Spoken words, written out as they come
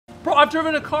Bro, I've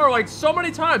driven a car like so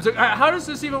many times. Like, how does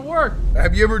this even work?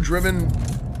 Have you ever driven?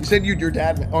 You said your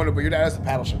dad. Oh no, but your dad has the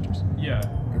paddle shifters. Yeah.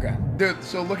 Okay, dude.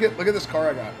 So look at this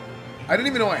car I got. I didn't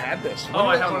even know I had this. Oh,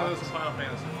 I have one of those in Final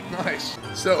Fantasy. Nice.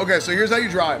 So okay, so here's how you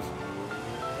drive.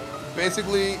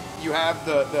 Basically, you have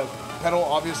the pedal.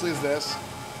 Obviously, is this,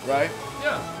 right?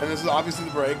 Yeah. And this is obviously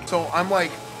the brake. So I'm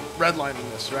like redlining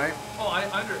this, right? Oh,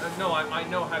 I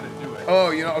know how to do it.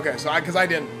 Oh, you know, okay. So because I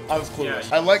didn't, I was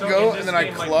clueless. Yeah, I let so go in and then this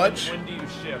game, I clutch. Like, when do you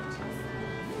shift?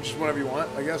 Just whenever you want,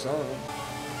 I guess. I don't know.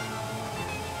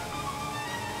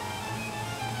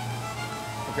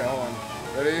 Okay, hold on.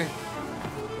 Ready?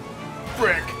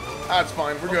 Frick. That's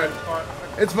fine. We're good. Right.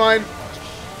 It's fine.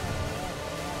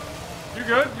 You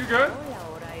good? You good?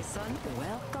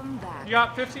 Welcome back. You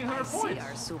got 1,500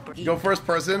 points. Go first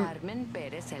person.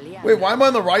 Wait, why am I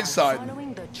on the right side?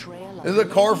 This is a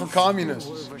car for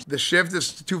communists. The shift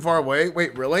is too far away.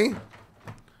 Wait, really?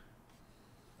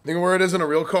 Think of where it is in a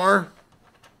real car?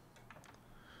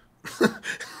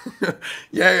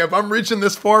 Yeah, if I'm reaching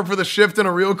this far for the shift in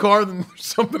a real car, then there's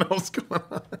something else going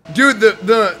on. Dude,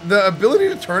 the ability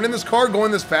to turn in this car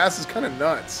going this fast is kind of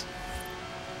nuts.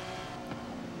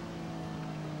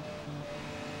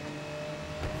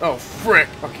 Oh, frick.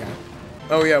 Okay.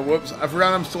 Oh, yeah, whoops. I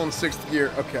forgot I'm still in 6th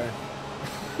gear. Okay.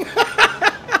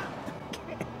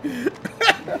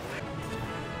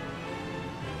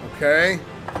 Okay.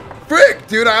 Frick,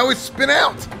 dude, I always spin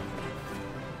out.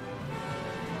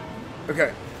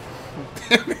 Okay.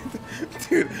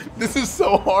 Dude, this is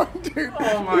so hard, dude.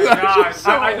 Oh my god.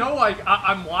 So I know, like,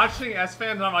 I'm watching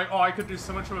Esfand and I'm like, oh, I could do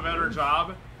so much of a better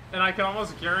job. And I can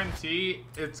almost guarantee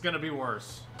it's gonna be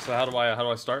worse. So how do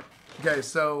I start? Okay,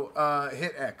 so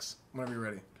hit X whenever you're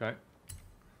ready. Okay.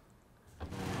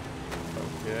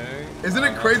 Okay. Isn't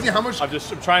it crazy how much? I'm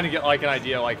trying to get like an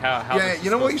idea, like how. Yeah, you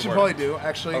know what you should probably do,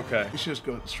 actually? Okay. You should just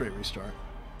go straight restart.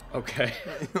 Okay.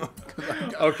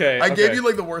 Okay. I gave you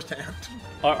like the worst hand.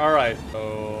 All right.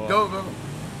 Oh. Go.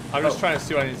 I'm just trying to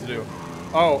see what I need to do.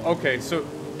 Oh, okay. So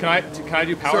can I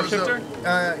do power shifter?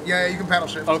 Yeah, you can paddle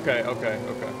shift. Okay.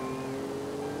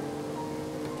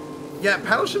 Yeah,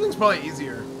 paddle shifting's probably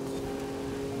easier.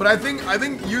 But I think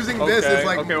using this is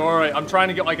like. Okay. All right. I'm trying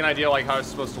to get like an idea like how it's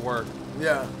supposed to work.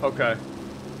 Yeah. Okay.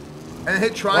 And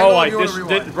hit triangle. Oh, like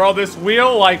bro, this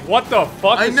wheel, like, what the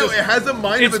fuck? I know, it has a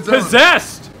mind of its own. It's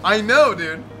possessed. I know,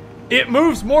 dude. It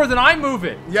moves more than I move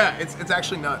it. Yeah, it's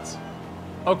actually nuts.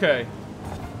 Okay.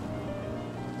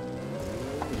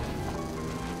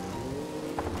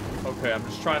 Okay, I'm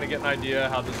just trying to get an idea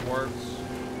how this works.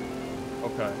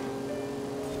 Okay.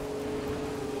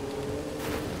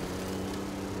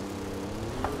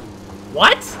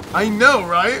 What? I know,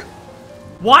 right?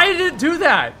 Why did it do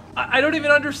that? I don't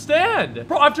even understand.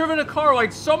 Bro, I've driven a car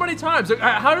like so many times. Like,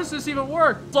 how does this even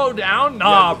work? Slow down?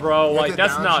 Nah, bro. Like,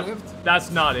 that's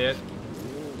not it.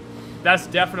 That's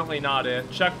definitely not it.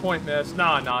 Checkpoint miss.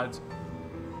 Nah.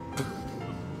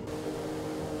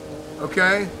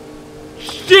 Okay.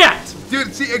 Shit!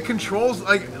 Dude, see, it controls,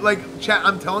 like, chat,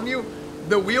 I'm telling you,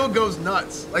 the wheel goes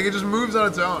nuts. Like, it just moves on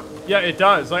its own. Yeah, it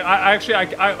does. Like,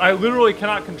 I literally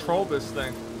cannot control this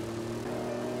thing.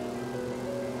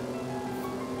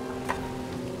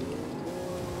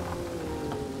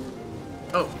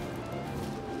 Oh.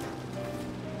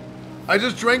 I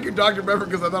just drank your Dr. Pepper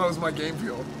because I thought it was my game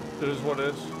fuel. It is what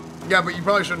it is. Yeah, but you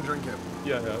probably shouldn't drink it.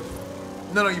 Yeah.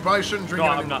 No, you probably shouldn't drink it.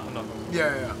 No, I'm not.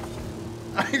 Yeah.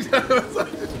 I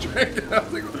just drank it. I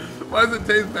was like, why does it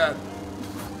taste bad?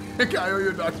 Can I owe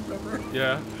you a Dr. Pepper?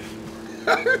 Yeah.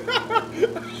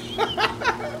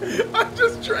 I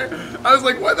just drank. I was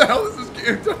like, why the hell does this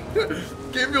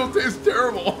game fuel taste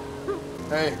terrible?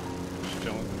 Hey. Just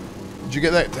chilling. Did you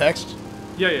get that text?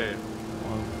 Yeah.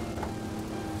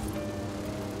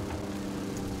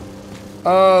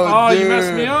 Oh, dude. You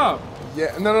messed me up.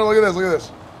 Yeah, no, look at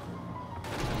this.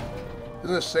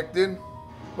 Isn't this sick, dude?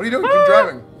 What are you doing? Keep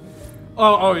driving.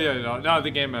 Oh, yeah, no,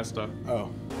 the game messed up. Oh.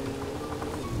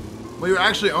 Well, you're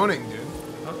actually owning, dude.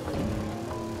 Huh?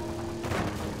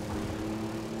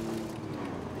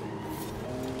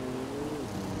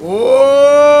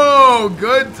 Whoa,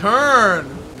 good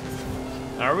turn.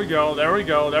 There we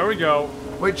go.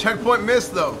 Wait, checkpoint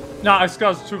missed, though. No, it's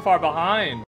because I was too far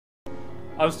behind.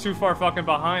 I was too far fucking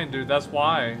behind, dude. That's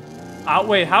why.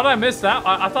 Wait, how did I miss that?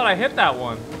 I thought I hit that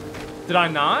one. Did I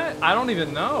not? I don't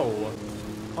even know.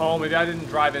 Oh, maybe I didn't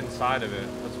drive inside of it.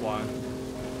 That's why.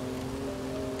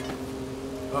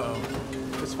 Uh-oh.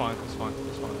 It's fine.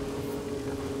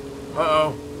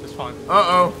 Uh-oh. It's fine.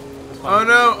 Uh-oh. Oh,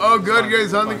 no. Oh, good. You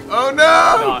guys on the... Oh,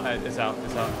 no! No, it's out.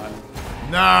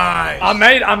 Nice. I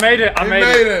made it. I made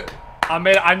it.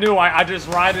 I knew. I just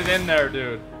ride it in there,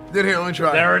 dude. Dude, here, let me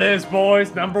try. There it is,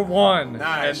 boys. Number 1.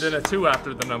 Nice. And then a 2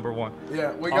 after the number 1.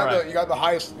 Yeah, well, you got the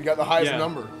highest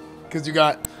number. Because you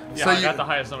got... Yeah, so I got the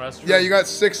highest number. That's true. Yeah, you got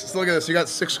 6. So look at this. You got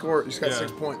 6 scores. You got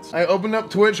 6 points. I opened up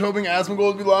Twitch hoping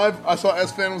Asmongold would be live. I saw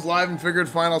Esfand was live and figured,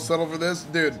 fine, I'll settle for this.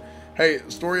 Dude, hey,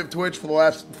 story of Twitch for the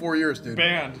last 4 years, dude.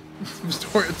 Banned.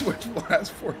 Story of Twitch for the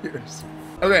last 4 years.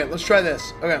 Okay, let's try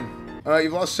this. Okay.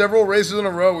 You've lost several races in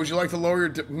a row. Would you like to lower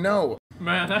your... No.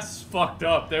 Man, that's fucked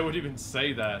up. They would even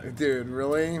say that. Dude,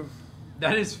 really?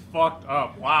 That is fucked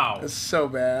up. Wow. That's so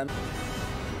bad.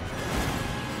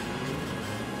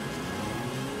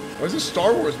 Why is this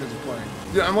Star Wars music playing?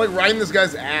 Dude, I'm like riding this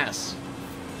guy's ass.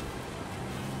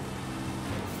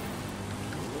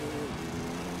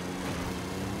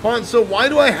 Hold on, so why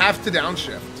do I have to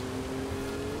downshift?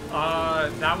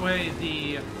 That way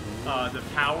the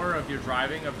power of your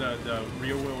driving of the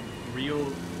rear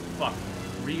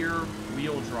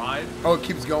wheel drive. Oh, it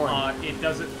keeps going. It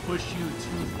doesn't push you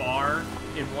too far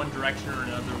in one direction or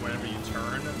another whenever you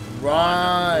turn.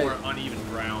 Right. On more uneven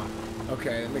ground.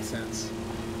 Okay, that makes sense.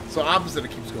 So opposite,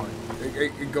 it keeps going.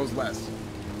 It goes less.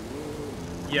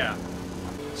 Yeah.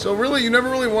 So really, you never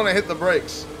really want to hit the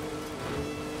brakes.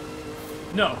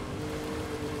 No.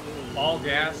 All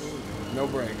gas. No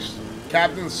brakes.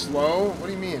 Captain slow? What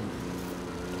do you mean?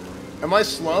 Am I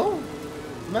slow?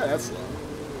 I'm not that slow.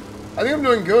 I think I'm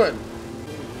doing good.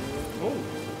 Oh,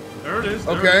 there it is.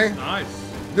 Okay. It is. Nice.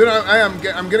 Dude,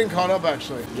 I'm getting caught up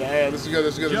actually. Yeah, this is good.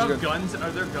 This is good. Do you This is have good. guns?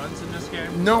 Are there guns in this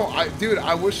game? No, dude,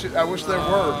 I wish there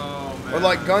were. Man. Or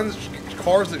like guns,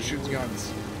 cars that shoot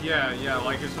guns. Yeah,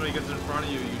 like if somebody gets in front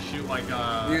of you, you shoot like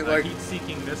a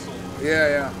heat-seeking missile.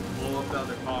 Yeah. Blow up the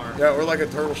other car. Yeah, or like a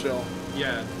turtle shell.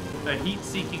 Yeah, a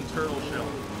heat-seeking turtle shell.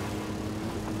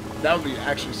 That would be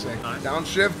actually sick. Nice.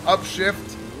 Downshift,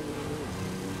 upshift.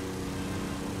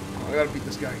 Oh, I gotta beat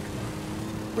this guy.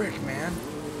 Brick, man.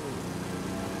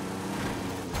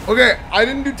 Okay, I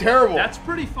didn't do terrible. That's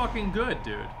pretty fucking good,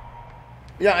 dude.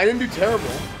 Yeah, I didn't do terrible.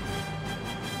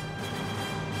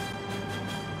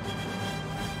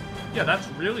 Yeah, that's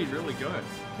really, really good.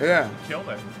 Yeah. You killed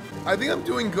it. I think I'm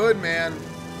doing good, man.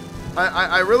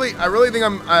 I really think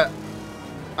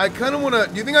I kind of want to...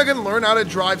 Do you think I can learn how to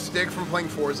drive stick from playing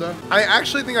Forza? I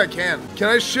actually think I can. Can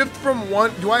I shift from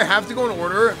one... Do I have to go in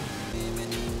order?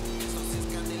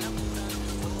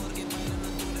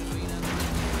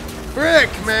 Frick,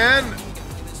 man.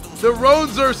 The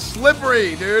roads are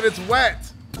slippery, dude. It's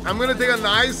wet. I'm going to take a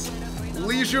nice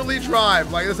leisurely drive.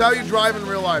 Like, that's how you drive in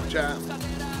real life, chat. I'm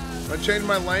going to change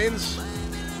my lanes.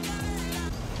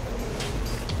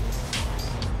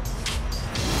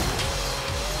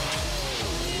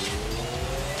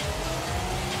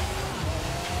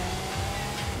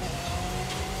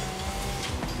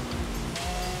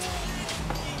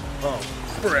 Oh,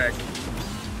 frick.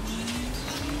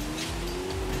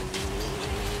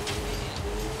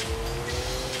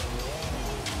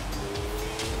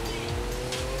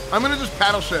 I'm gonna just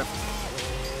paddle shift.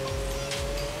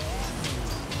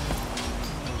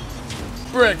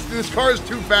 Frick, this car is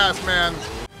too fast, man.